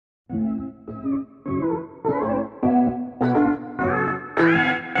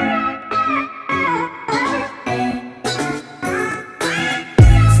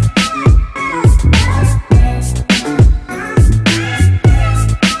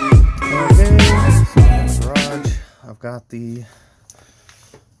got the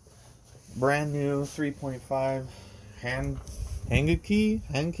brand new 3.5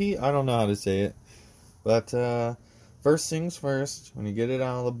 Hangkai? I don't know how to say it. But first things first, when you get it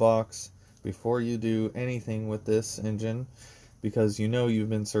out of the box, before you do anything with this engine, because you know you've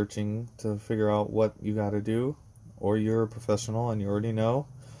been searching to figure out what you got to do, or you're a professional and you already know,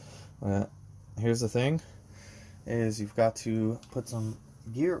 here's the thing, is you've got to put some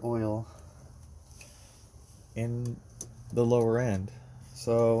gear oil in the lower end.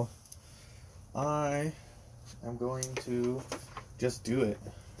 So I am going to just do it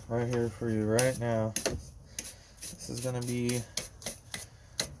right here for you right now. This is going to be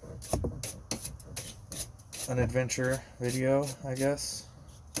an adventure video, I guess.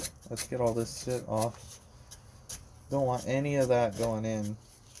 Let's get all this shit off. Don't want any of that going into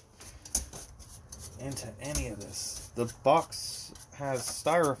any of this. The box has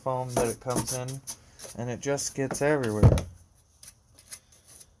styrofoam that it comes in, and it just gets everywhere.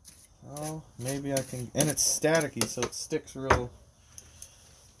 Oh, maybe I can, and it's staticky, so it sticks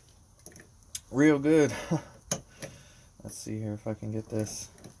real good. Let's see here if I can get this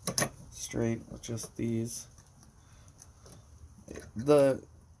straight with just these. The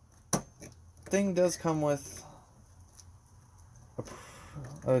thing does come with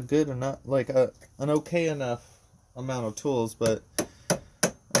a good enough, like an okay enough amount of tools, but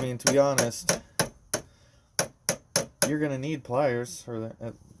I mean, to be honest, you're gonna need pliers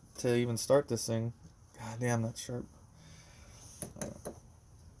to even start this thing. God damn, that's sharp.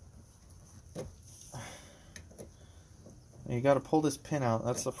 You got to pull this pin out.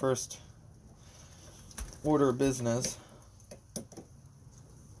 That's the first order of business,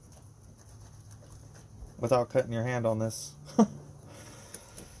 without cutting your hand on this. Come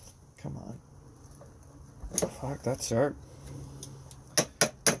on. Fuck, that's sharp.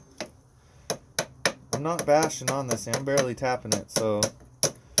 I'm not bashing on this thing. I'm barely tapping it, so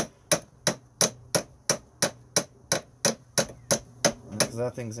because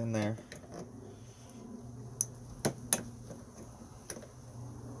that thing's in there.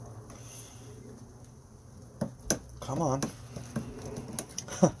 Come on.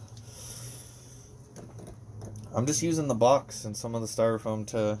 I'm just using the box and some of the styrofoam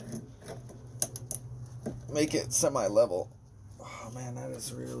to make it semi-level. Oh man, that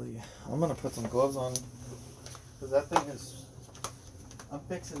is really... I'm going to put some gloves on, because that thing is... I'm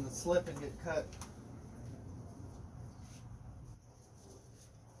fixing to slip and get cut.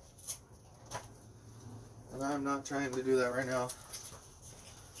 And I'm not trying to do that right now.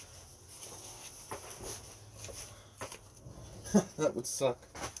 That would suck.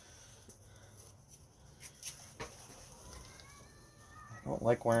 I don't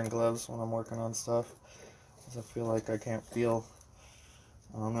like wearing gloves when I'm working on stuff, because I feel like I can't feel.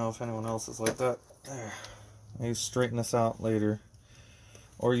 I don't know if anyone else is like that. There. Maybe straighten this out later,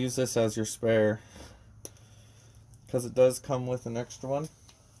 or use this as your spare, because it does come with an extra one.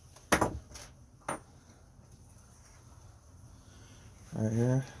 Right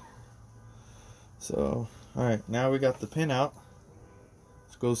here. So, alright, now we got the pin out.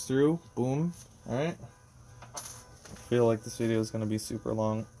 It goes through, boom. Alright. I feel like this video is going to be super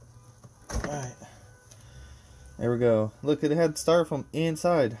long. Alright. There we go. Look, it had styrofoam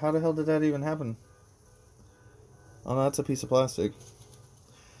inside. How the hell did that even happen? Oh no, that's a piece of plastic.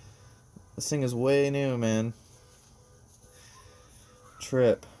 This thing is way new, man.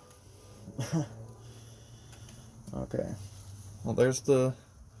 Trip. Okay. Well, there's the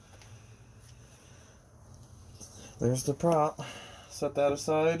prop. Set that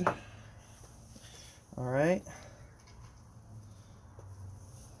aside. Alright.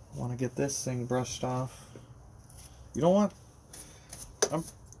 Want to get this thing brushed off. You don't want...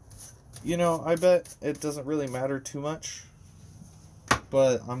 you know, I bet it doesn't really matter too much,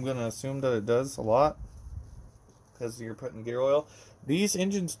 but I'm going to assume that it does a lot, because you're putting gear oil. These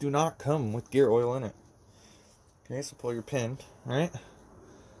engines do not come with gear oil in it. Okay, so pull your pin, alright?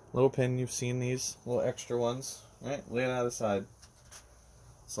 Little pin, you've seen these little extra ones, right? Lay it out of the side.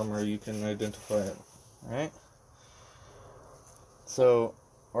 Somewhere you can identify it, alright? So,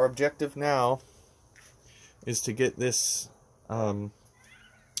 our objective now is to get this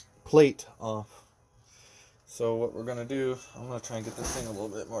plate off. So what we're going to do, I'm going to try and get this thing a little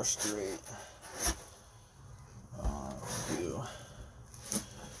bit more straight.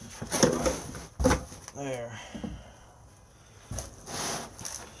 There.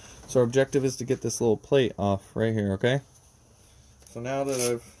 So our objective is to get this little plate off right here, okay? So now that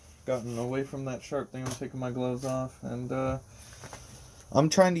I've gotten away from that sharp thing, I'm taking my gloves off, and I'm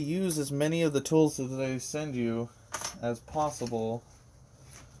trying to use as many of the tools that they send you as possible.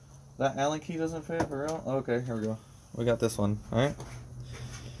 That Allen key doesn't fit for real? Okay, here we go. we got this one, alright?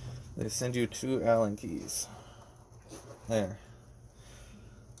 They send you 2 Allen keys. There.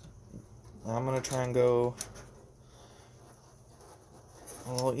 I'm gonna try and go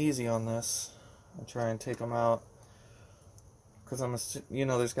a little easy on this. I'll try and take them out, because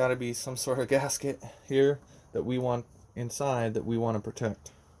there's got to be some sort of gasket here that we want inside that we want to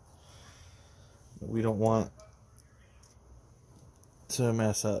protect. We don't want to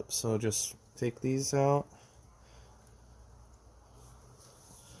mess up, so just take these out.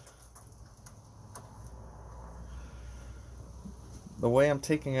 The way I'm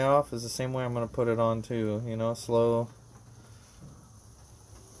taking it off is the same way I'm going to put it on too, slow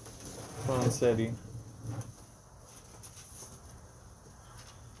and steady.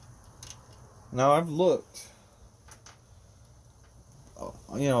 Now I've looked,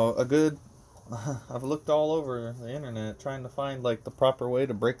 I've looked all over the internet trying to find like the proper way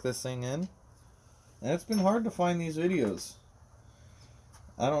to break this thing in, and it's been hard to find these videos.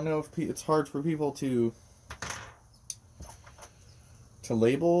 I don't know if it's hard for people to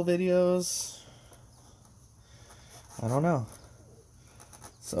label videos. I don't know.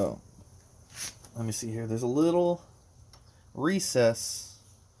 So let me see here. There's a little recess.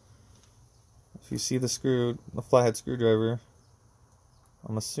 If you see the flathead screwdriver,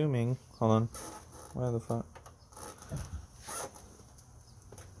 I'm assuming, hold on, where the front?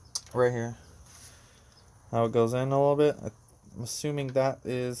 Right here. How it goes in a little bit. I'm assuming that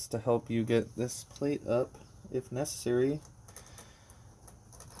is to help you get this plate up if necessary.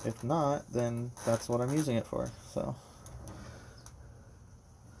 If not, then that's what I'm using it for. So,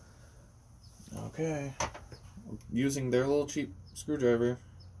 okay. I'm using their little cheap screwdriver.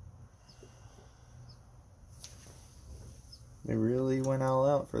 They really went all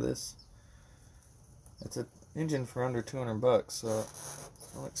out for this. It's an engine for under $200, so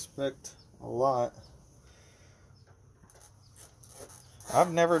don't expect a lot.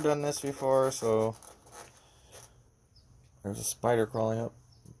 I've never done this before, so there's a spider crawling up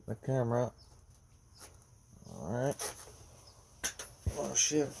the camera. Alright. Oh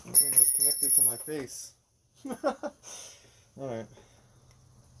shit, that thing was connected to my face. Alright.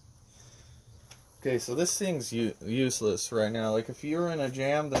 Okay, so this thing's useless right now. Like, if you're in a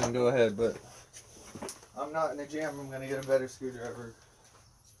jam, then go ahead, but I'm not in a jam. I'm gonna get a better screwdriver.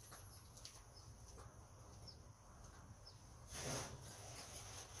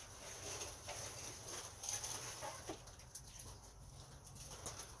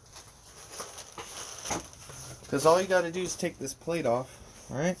 Because all you gotta do is take this plate off,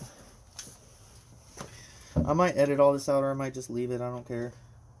 alright? I might edit all this out, or I might just leave it, I don't care.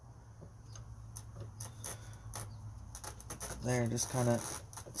 There, just kind of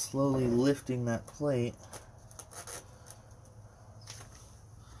slowly lifting that plate.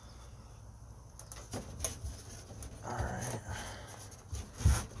 Alright.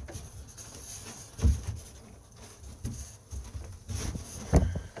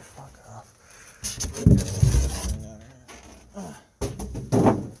 Fuck off.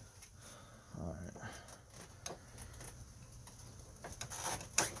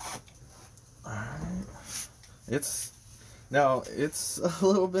 It's a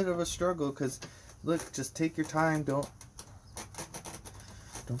little bit of a struggle, because look, just take your time, don't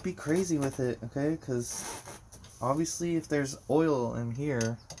be crazy with it, okay? Because obviously if there's oil in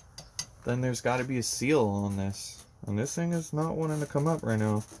here, then there's got to be a seal on this, and this thing is not wanting to come up right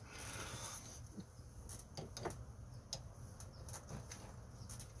now.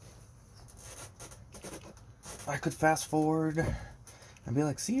 I could fast forward and be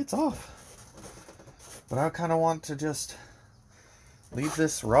like, see, it's off. But I kind of want to just leave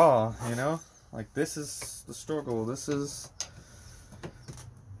this raw, Like, this is the struggle. This is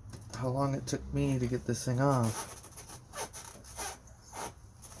how long it took me to get this thing off.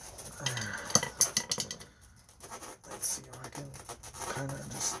 Let's see if I can kind of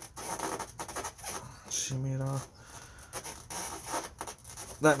just shimmy it off.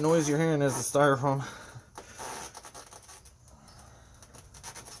 That noise you're hearing is the styrofoam.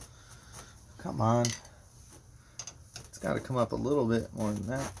 Come on. It's got to come up a little bit more than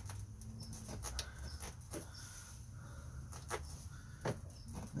that.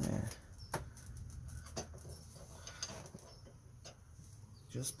 There.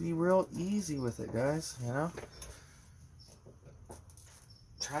 Just be real easy with it, guys,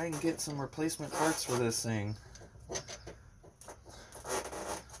 Try and get some replacement parts for this thing.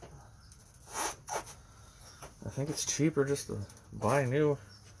 I think it's cheaper just to buy new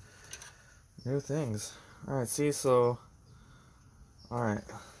things. Alright, see, so alright,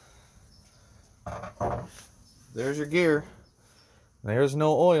 there's your gear. There's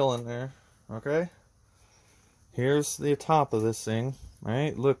no oil in there, okay? here's the top of this thing,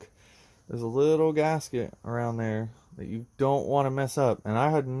 right? Look, there's a little gasket around there that you don't want to mess up. And I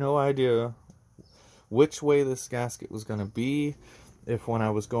had no idea which way this gasket was going to be, if when I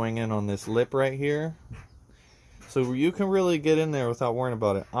was going in on this lip right here. So you can really get in there without worrying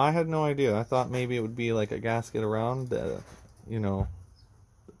about it. I had no idea. I thought maybe it would be like a gasket around the, you know,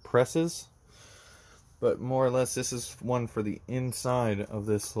 presses. But more or less, this is one for the inside of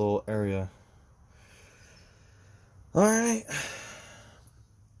this little area. Alright.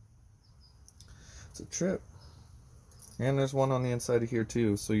 It's a trip. And there's one on the inside of here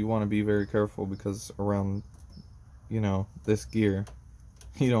too. So you want to be very careful, because around, you know, this gear,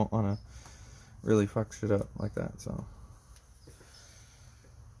 you don't want to really fuck shit up like that. So,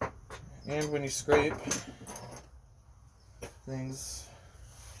 and when you scrape things,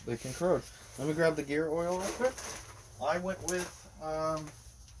 they can corrode. Let me grab the gear oil real quick. I went with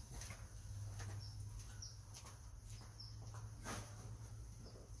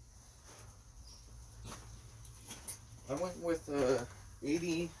I went with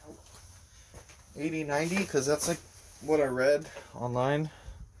 80/90, because that's like what I read online,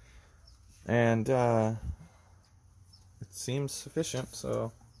 and it seems sufficient,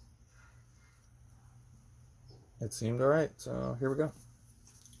 so it seemed alright. So here we go.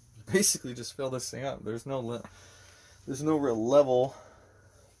 Basically just fill this thing up. There's no real level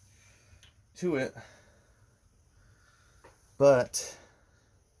to it, but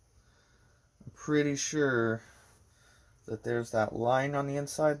I'm pretty sure that there's that line on the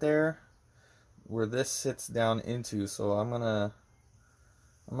inside there where this sits down into. So I'm gonna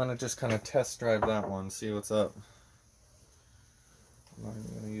just kind of test drive that one, see what's up. I'm not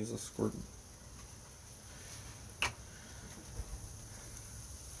even gonna use a squirt.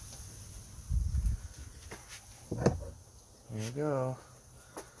 Here we go.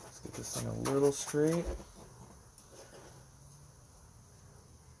 Let's get this thing a little straight.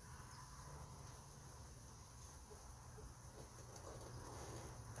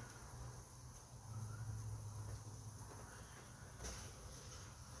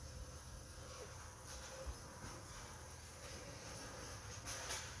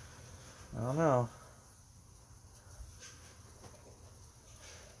 I don't know.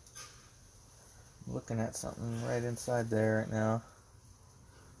 I'm looking at something right inside there right now.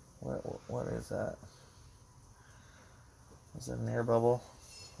 What is that? Is that an air bubble?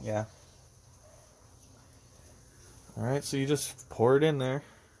 Yeah. Alright, so you just pour it in there.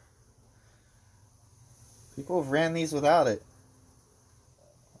 People have ran these without it.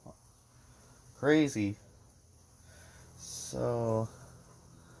 Crazy. So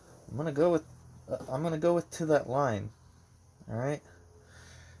I'm gonna go with to that line. All right.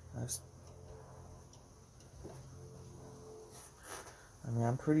 I mean,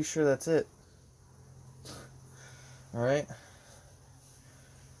 I'm pretty sure that's it. All right.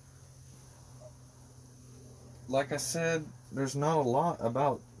 Like I said, there's not a lot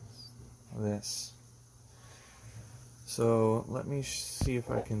about this. So let me see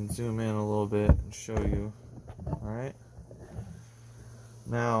if I can zoom in a little bit and show you. All right.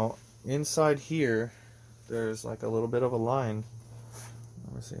 Now, inside here, there's like a little bit of a line.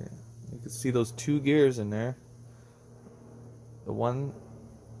 Let me see. You can see those two gears in there. The one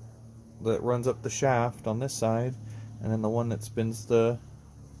that runs up the shaft on this side, and then the one that spins the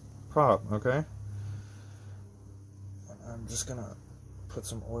prop, okay? I'm just gonna put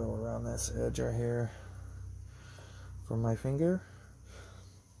some oil around this edge right here from my finger.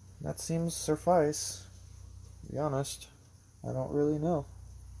 That seems suffice, to be honest. I don't really know.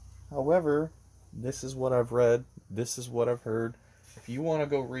 However, this is what I've read. This is what I've heard. If you want to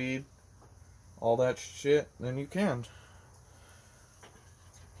go read all that shit, then you can.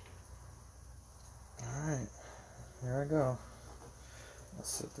 Alright, here I go. Let's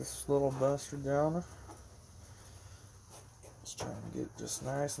set this little bastard down. Just trying to get just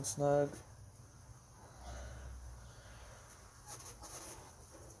nice and snug.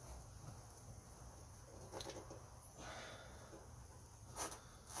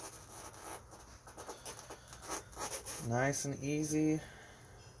 Nice and easy.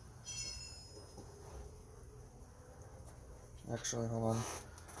 Actually, hold on.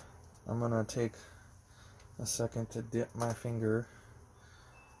 I'm gonna take a second to dip my finger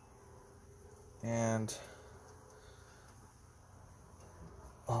and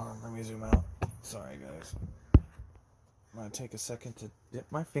hold on, let me zoom out. Sorry guys. I'm gonna take a second to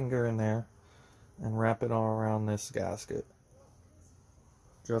dip my finger in there and wrap it all around this gasket,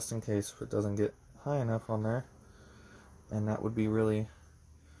 just in case if it doesn't get high enough on there. And that would be really,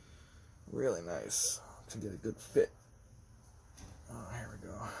 really nice to get a good fit. Oh, here we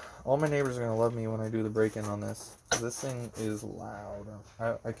go. all my neighbors are gonna love me when I do the break-in on this. This thing is loud.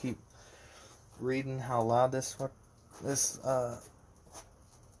 I keep reading how loud this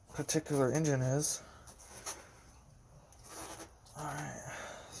particular engine is. Alright,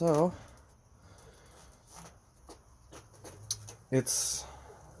 so it's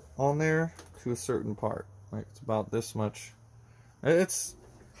on there to a certain part. Like, it's about this much. It's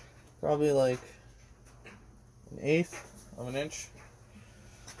probably like 1/8 of an inch.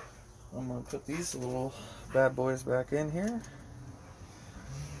 I'm going to put these little bad boys back in here.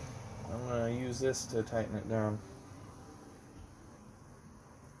 I'm going to use this to tighten it down.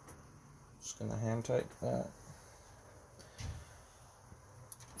 Just going to hand tighten that.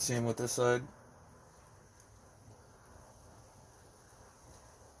 Same with this side.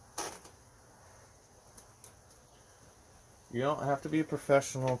 You don't have to be a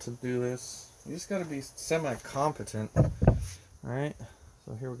professional to do this. You just got to be semi-competent. Alright,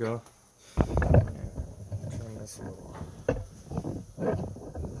 so here we go. Turn this a little.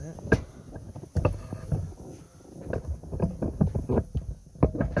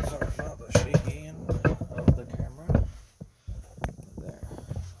 Sorry about the shaky end of the camera. There.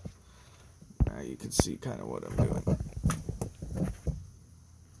 Now you can see kind of what I'm doing.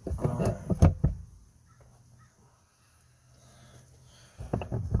 Alright.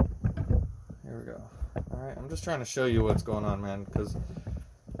 Here we go. Alright, I'm just trying to show you what's going on, man, because,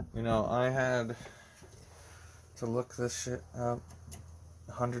 you know, I had to look this shit up,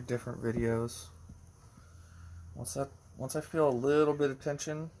 100 different videos. Once I feel a little bit of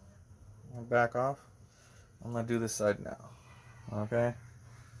tension, I'll back off. I'm gonna do this side now. Okay?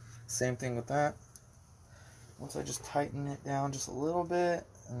 Same thing with that. Once I just tighten it down just a little bit,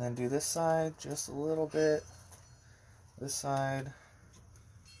 and then do this side just a little bit, this side,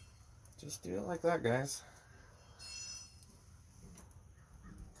 just do it like that, guys.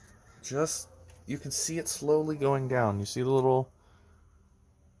 Just, you can see it slowly going down. You see the little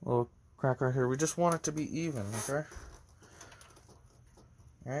crack right here? We just want it to be even, okay?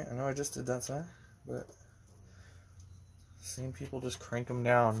 Alright, I know I just did that side, but seen people just crank them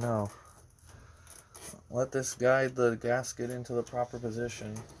down. No. Let this guide the gasket into the proper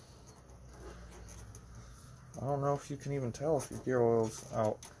position. I don't know if you can even tell if your gear oil's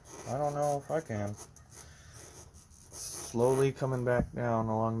out. I don't know if I can. Slowly coming back down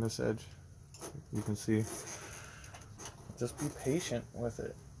along this edge. You can see. Just be patient with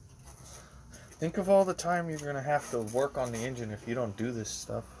it. Think of all the time you're going to have to work on the engine if you don't do this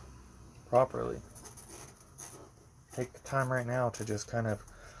stuff properly. Take the time right now to just kind of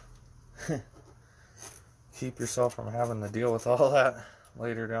keep yourself from having to deal with all that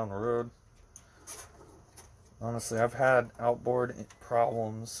later down the road. Honestly, I've had outboard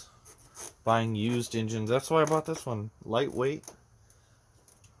problems buying used engines. That's why I bought this one. Lightweight.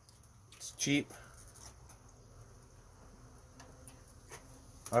 It's cheap.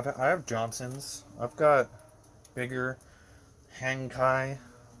 I have Johnsons. I've got bigger Hangkai,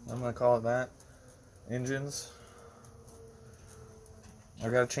 I'm going to call it that, engines.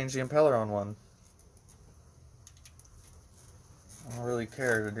 I've got to change the impeller on one. I don't really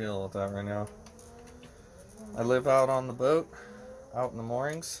care to deal with that right now. I live out on the boat, out in the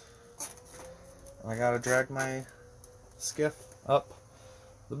moorings. I gotta drag my skiff up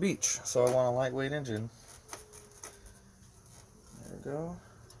the beach, so I want a lightweight engine. There we go.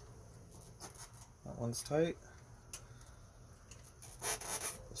 That one's tight.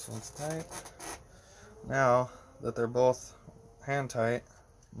 This one's tight. Now that they're both hand tight,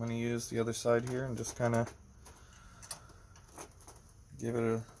 I'm going to use the other side here and just kind of give it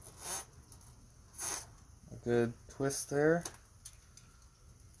a good twist there.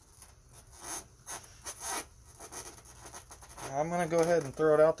 I'm going to go ahead and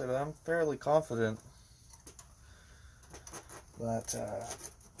throw it out there that I'm fairly confident that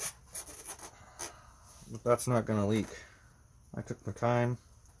that's not going to leak. I took my time.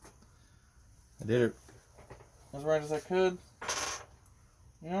 I did it as right as I could.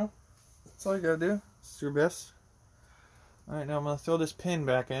 You know, that's all you got to do. It's your best. Alright, now I'm going to throw this pin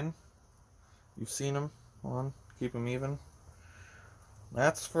back in. You've seen them. Hold on. Keep them even.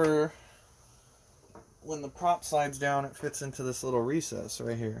 That's for when the prop slides down, it fits into this little recess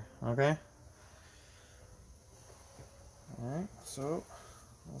right here. Okay? Alright, so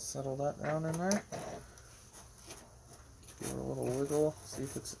I'll settle that down in there. Give it a little wiggle. See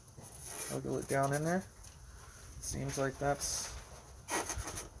if it's wiggle it down in there. Seems like that's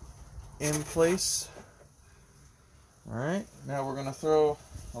in place. Alright, now we're gonna throw,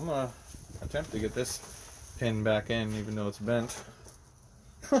 I'm gonna attempt to get this pin back in even though it's bent.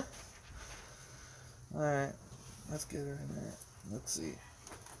 Alright, let's get her in there. Let's see.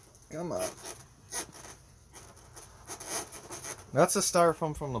 Come on. That's the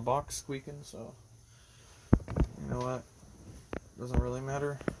styrofoam from the box squeaking, so you know what? Doesn't really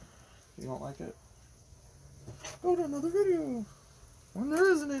matter if you don't like it. Go to another video when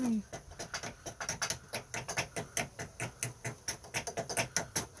there isn't any.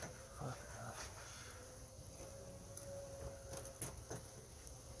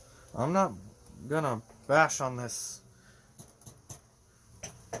 I'm not gonna bash on this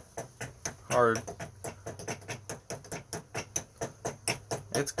hard.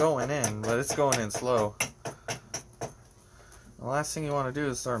 It's going in, but it's going in slow. The last thing you want to do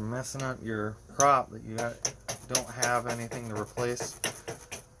is start messing up your crop that you don't have anything to replace,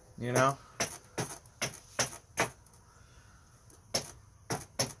 you know?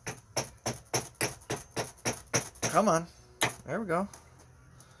 Come on. There we go.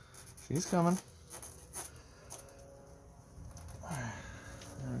 She's coming. There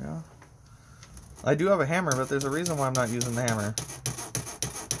we go. I do have a hammer, but there's a reason why I'm not using the hammer.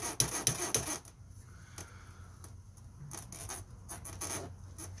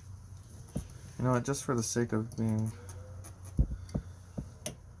 You know what, just for the sake of being...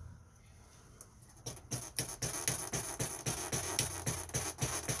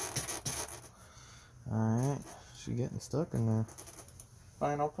 Alright, she getting stuck in there.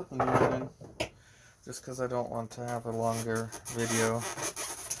 Fine, I'll put the new one in. Just because I don't want to have a longer video.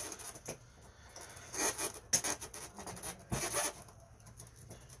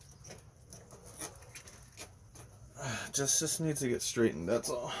 Just needs to get straightened, that's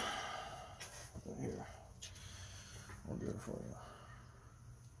all. Here, I'll do it for you.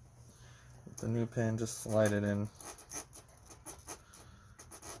 With the new pin, just slide it in.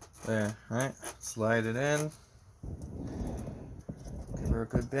 There, right? Slide it in. Give her a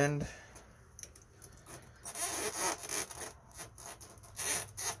good bend.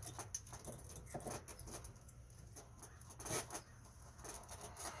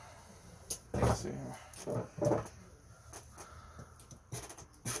 Let's see here.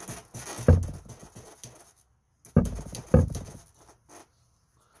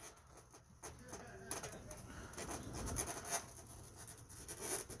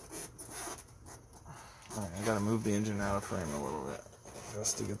 Alright, I gotta move the engine out of frame a little bit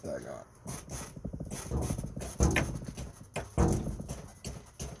just to get that going.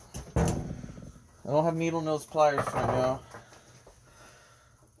 I don't have needle nose pliers right now.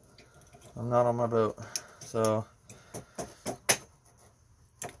 I'm not on my boat, so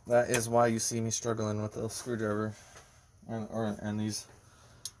that is why you see me struggling with the screwdriver and these.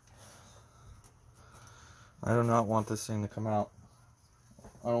 I do not want this thing to come out.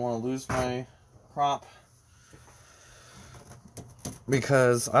 I don't want to lose my crop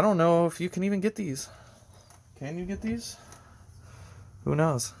because I don't know if you can even get these. Can you get these? Who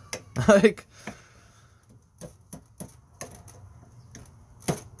knows? Like,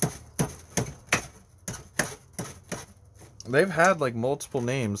 they've had like multiple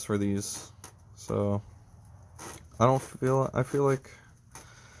names for these, so I feel like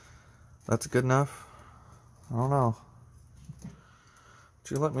that's good enough. I don't know.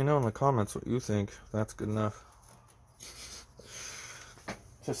 But you let me know in the comments what you think. That's good enough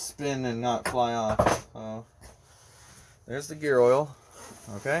to spin and not fly off. So there's the gear oil.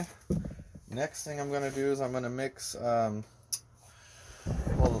 Okay. Next thing I'm gonna do is I'm gonna mix. Well,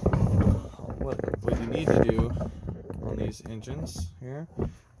 what you need to do on these engines here, if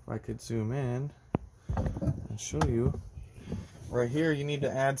I could zoom in and show you, right here you need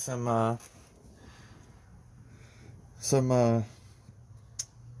to add some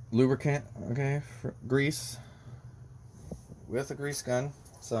lubricant, okay, for grease with a grease gun.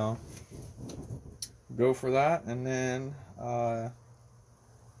 So go for that, and then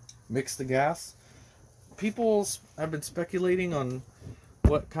mix the gas. People have been speculating on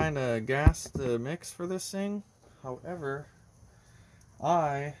what kind of gas to mix for this thing. However,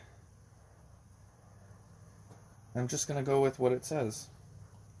 I am just going to go with what it says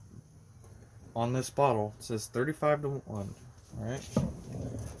on this bottle. It says 35 to 1. Alright?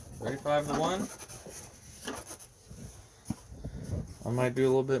 35 to 1. I might do a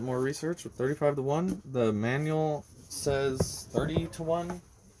little bit more research with 35 to 1. The manual says 30 to 1.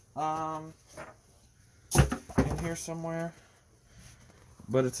 In here somewhere.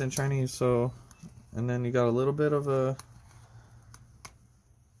 But it's in Chinese, so... And then you got a little bit of a...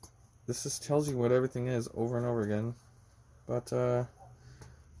 This just tells you what everything is over and over again. But,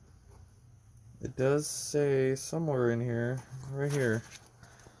 it does say somewhere in here, right here,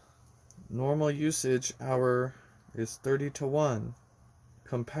 normal usage hour is 30 to 1.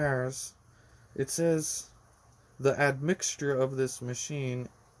 Compares, it says the admixture of this machine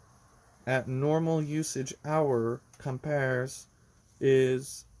at normal usage hour compares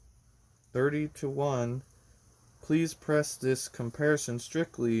is 30 to 1. Please press this comparison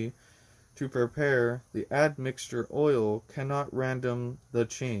strictly to prepare the admixture oil. Cannot random the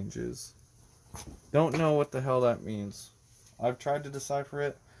changes. Don't know what the hell that means. I've tried to decipher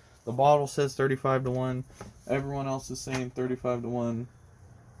it. The bottle says 35 to 1. Everyone else is saying 35 to 1.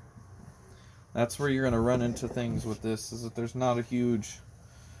 That's where you're going to run into things with this, is that there's not a huge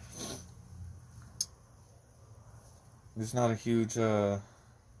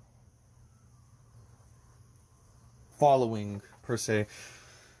following per se.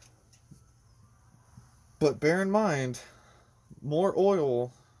 But bear in mind, more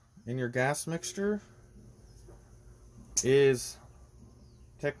oil in your gas mixture is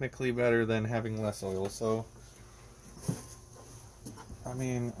technically better than having less oil. So I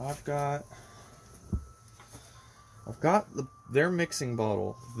mean, I've got their mixing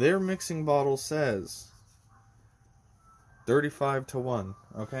bottle. Their mixing bottle says 35 to 1,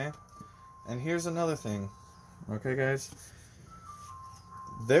 okay? And here's another thing, okay, guys?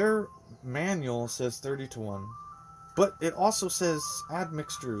 Their manual says 30 to 1, but it also says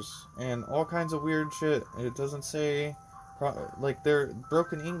admixtures and all kinds of weird shit. It doesn't say, like, they're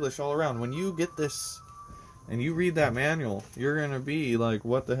broken English all around. When you get this and you read that manual, you're gonna be like,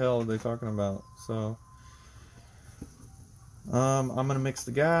 what the hell are they talking about? So I'm gonna mix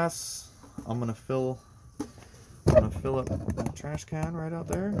the gas. I'm gonna fill up that trash can right out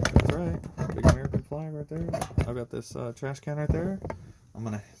there. That's right, big American flag right there. I've got this trash can right there.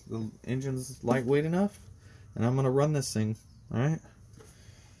 The engine's lightweight enough, and I'm gonna run this thing. All right.